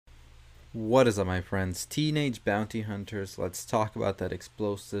What is up, my friends? Teenage Bounty Hunters. Let's talk about that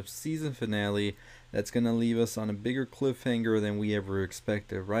explosive season finale that's going to leave us on a bigger cliffhanger than we ever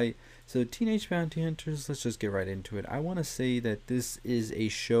expected, right? So, Teenage Bounty Hunters, let's just get right into it. I want to say that this is a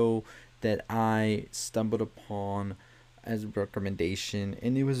show that I stumbled upon as a recommendation,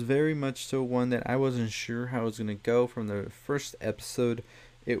 and it was very much so one that I wasn't sure how it was going to go from the first episode.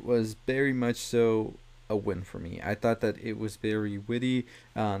 It was very much so a win for me. I thought that it was very witty,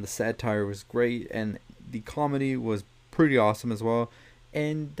 the satire was great, and the comedy was pretty awesome as well.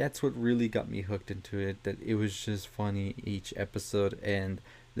 And that's what really got me hooked into it. That it was just funny each episode, and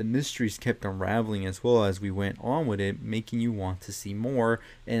the mysteries kept unraveling as well as we went on with it, making you want to see more.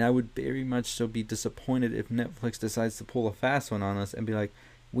 And I would very much so be disappointed if Netflix decides to pull a fast one on us and be like,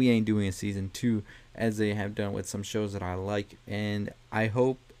 we ain't doing a season two, as they have done with some shows that I like. And I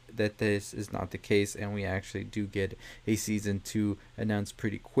hope that this is not the case and we actually do get a season 2 announced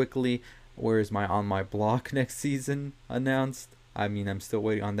pretty quickly. Whereas my On My Block next season announced, I mean, I'm still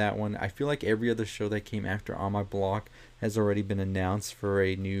waiting on that one. I feel like every other show that came after On My Block has already been announced for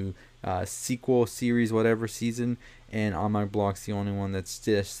a new sequel series, whatever season, and On My Block's the only one that's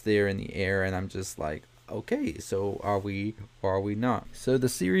just there in the air, and I'm just like, okay, so are we or are we not? So the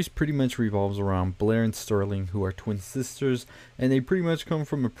series pretty much revolves around Blair and Sterling, who are twin sisters, and they pretty much come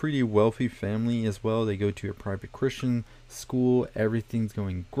from a pretty wealthy family as well. They go to a private Christian school, everything's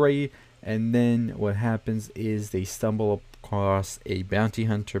going great, and then what happens is they stumble across a bounty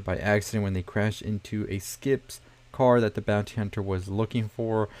hunter by accident when they crash into a Skips car that the bounty hunter was looking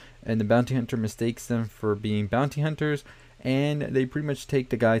for, and the bounty hunter mistakes them for being bounty hunters, and they pretty much take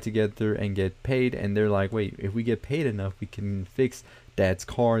the guy together and get paid, and they're like, wait, if we get paid enough we can fix dad's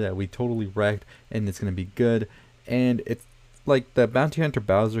car that we totally wrecked, and it's going to be good. And it's like the bounty hunter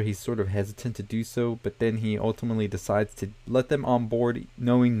Bowser, he's sort of hesitant to do so, but then he ultimately decides to let them on board,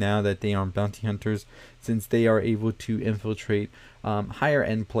 knowing now that they are bounty hunters, since they are able to infiltrate higher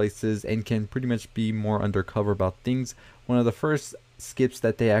end places and can pretty much be more undercover about things. One of the first skips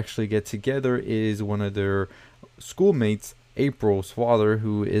that they actually get together is one of their schoolmates, April's father,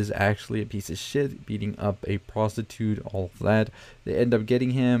 who is actually a piece of shit, beating up a prostitute, all of that. They end up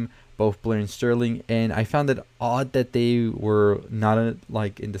getting him, both Blair and Sterling, and I found it odd that they were not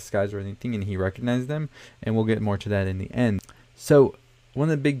like in disguise or anything, and he recognized them, and we'll get more to that in the end. So one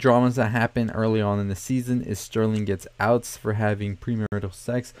of the big dramas that happen early on in the season is Sterling gets outs for having premarital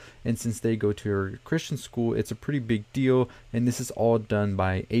sex, and since they go to a Christian school, it's a pretty big deal, and this is all done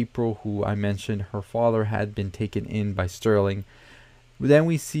by April, who I mentioned her father had been taken in by Sterling. Then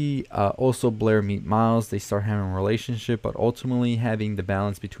we see also Blair meet Miles. They start having a relationship, but ultimately having the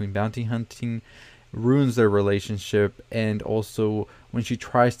balance between bounty hunting ruins their relationship. And also, when she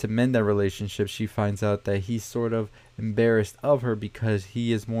tries to mend that relationship, she finds out that he's sort of embarrassed of her because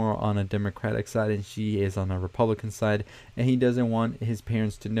he is more on a Democratic side and she is on a Republican side, and he doesn't want his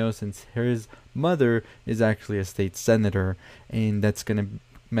parents to know, since his mother is actually a state senator, and that's going to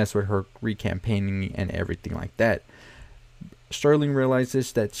mess with her recampaigning and everything like that. Sterling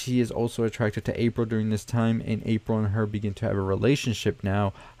realizes that she is also attracted to April during this time, and April and her begin to have a relationship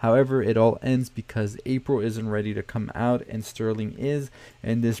now. However, it all ends because April isn't ready to come out and Sterling is,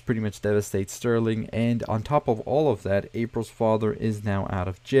 and this pretty much devastates Sterling. And on top of all of that, April's father is now out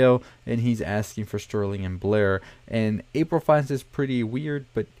of jail, and he's asking for Sterling and Blair. And April finds this pretty weird,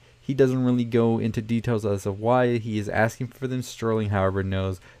 but he doesn't really go into details as of why he is asking for them. Sterling, however,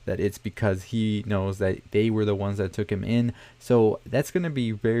 knows that it's because he knows that they were the ones that took him in. So that's going to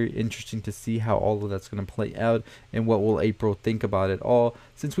be very interesting to see how all of that's going to play out, and what will April think about it all,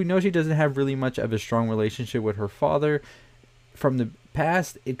 since we know she doesn't have really much of a strong relationship with her father from the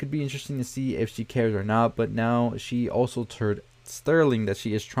past. It could be interesting to see if she cares or not, but now she also told Sterling that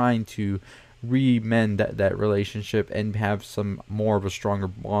she is trying to remend that relationship and have some more of a stronger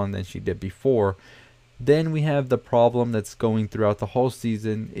bond than she did before. Then we have the problem that's going throughout the whole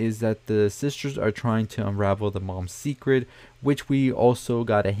season, is that the sisters are trying to unravel the mom's secret, which we also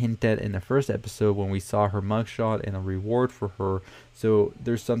got a hint at in the first episode when we saw her mugshot and a reward for her. So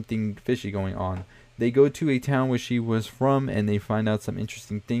there's something fishy going on. They go to a town where she was from, and they find out some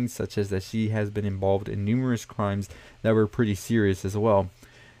interesting things, such as that she has been involved in numerous crimes that were pretty serious as well.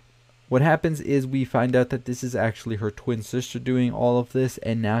 What happens is we find out that this is actually her twin sister doing all of this,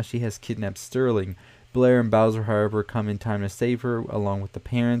 and now she has kidnapped Sterling. Blair and Bowser, however, come in time to save her along with the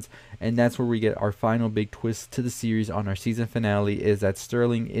parents, and that's where we get our final big twist to the series on our season finale, is that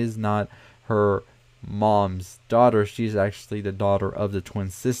Sterling is not her mom's daughter. She's actually the daughter of the twin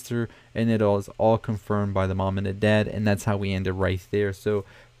sister, and it is all confirmed by the mom and the dad, and that's how we ended right there. So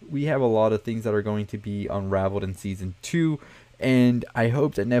we have a lot of things that are going to be unraveled in season 2, And I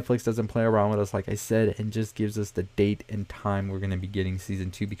hope that Netflix doesn't play around with us, like I said, and just gives us the date and time we're going to be getting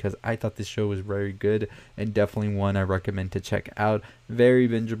season 2, because I thought this show was very good and definitely one I recommend to check out. Very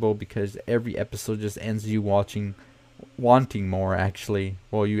bingeable, because every episode just ends you wanting more, actually.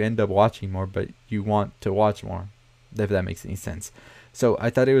 Well, you end up watching more, but you want to watch more, if that makes any sense. So I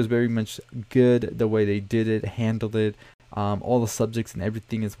thought it was very much good the way they did it, handled it, all the subjects and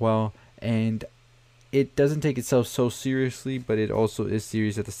everything as well. And it doesn't take itself so seriously, but it also is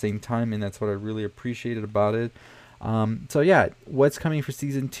serious at the same time, and that's what I really appreciated about it. So yeah, what's coming for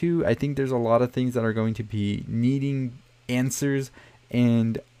season 2? I think there's a lot of things that are going to be needing answers,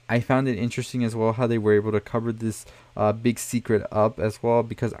 and I found it interesting as well how they were able to cover this big secret up as well,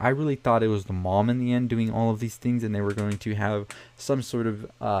 because I really thought it was the mom in the end doing all of these things, and they were going to have some sort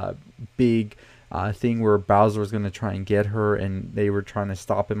of big thing where Bowser was going to try and get her, and they were trying to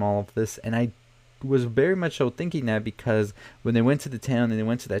stop him, all of this. And I was very much so thinking that, because when they went to the town and they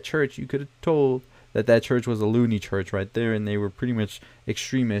went to that church, you could have told that church was a loony church right there, and they were pretty much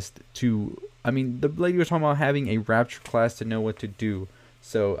extremist to, I mean, the lady was talking about having a rapture class to know what to do.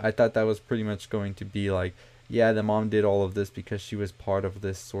 So I thought that was pretty much going to be like, yeah, the mom did all of this because she was part of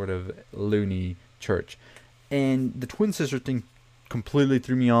this sort of loony church. And the twin sister thing completely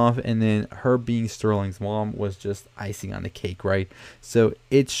threw me off, and then her being Sterling's mom was just icing on the cake, right? So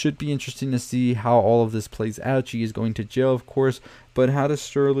it should be interesting to see how all of this plays out. She is going to jail, of course, but how does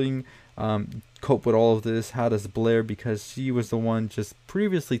Sterling cope with all of this? How does Blair, because she was the one just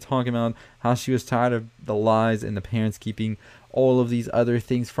previously talking about how she was tired of the lies and the parents keeping all of these other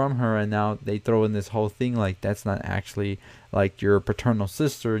things from her, and now they throw in this whole thing like that's not actually like your paternal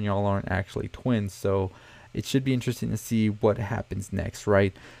sister and y'all aren't actually twins. So it should be interesting to see what happens next,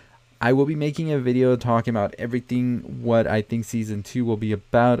 right? I will be making a video talking about everything what I think season 2 will be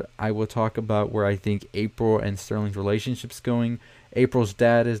about. I will talk about where I think April and Sterling's relationship's going. April's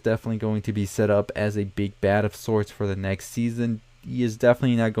dad is definitely going to be set up as a big bad of sorts for the next season. He is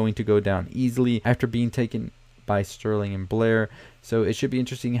definitely not going to go down easily after being taken by Sterling and Blair. So it should be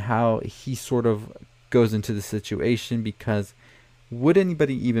interesting how he sort of goes into the situation, because would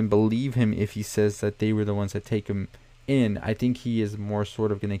anybody even believe him if he says that they were the ones that take him in? I think he is more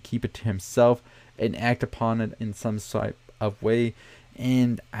sort of going to keep it to himself and act upon it in some sort of way.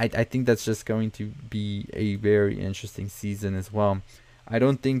 And I think that's just going to be a very interesting season as well. I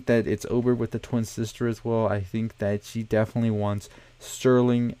don't think that it's over with the twin sister as well. I think that she definitely wants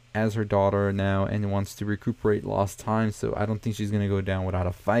Sterling as her daughter now and wants to recuperate lost time. So I don't think she's going to go down without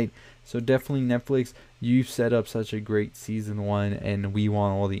a fight. So definitely Netflix, you've set up such a great season 1, and we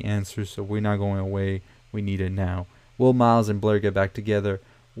want all the answers, so we're not going away. We need it now. Will Miles and Blair get back together?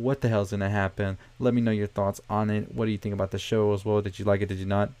 What the hell's going to happen? Let me know your thoughts on it. What do you think about the show as well? Did you like it? Did you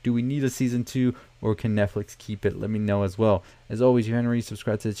not? Do we need a season 2, or can Netflix keep it? Let me know as well. As always, you're Henry.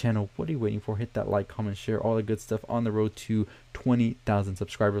 Subscribe to the channel. What are you waiting for? Hit that like, comment, share, all the good stuff on the road to 20,000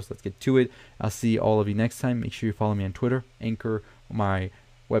 subscribers. Let's get to it. I'll see all of you next time. Make sure you follow me on Twitter, Anchor, my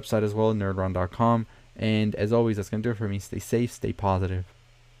website as well, nerdrun.com. And as always, that's going to do it for me. Stay safe, stay positive.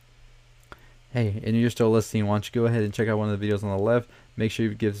 Hey, and you're still listening, why don't you go ahead and check out one of the videos on the left. Make sure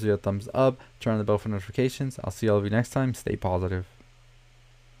you give us a thumbs up, turn on the bell for notifications. I'll see all of you next time. Stay positive.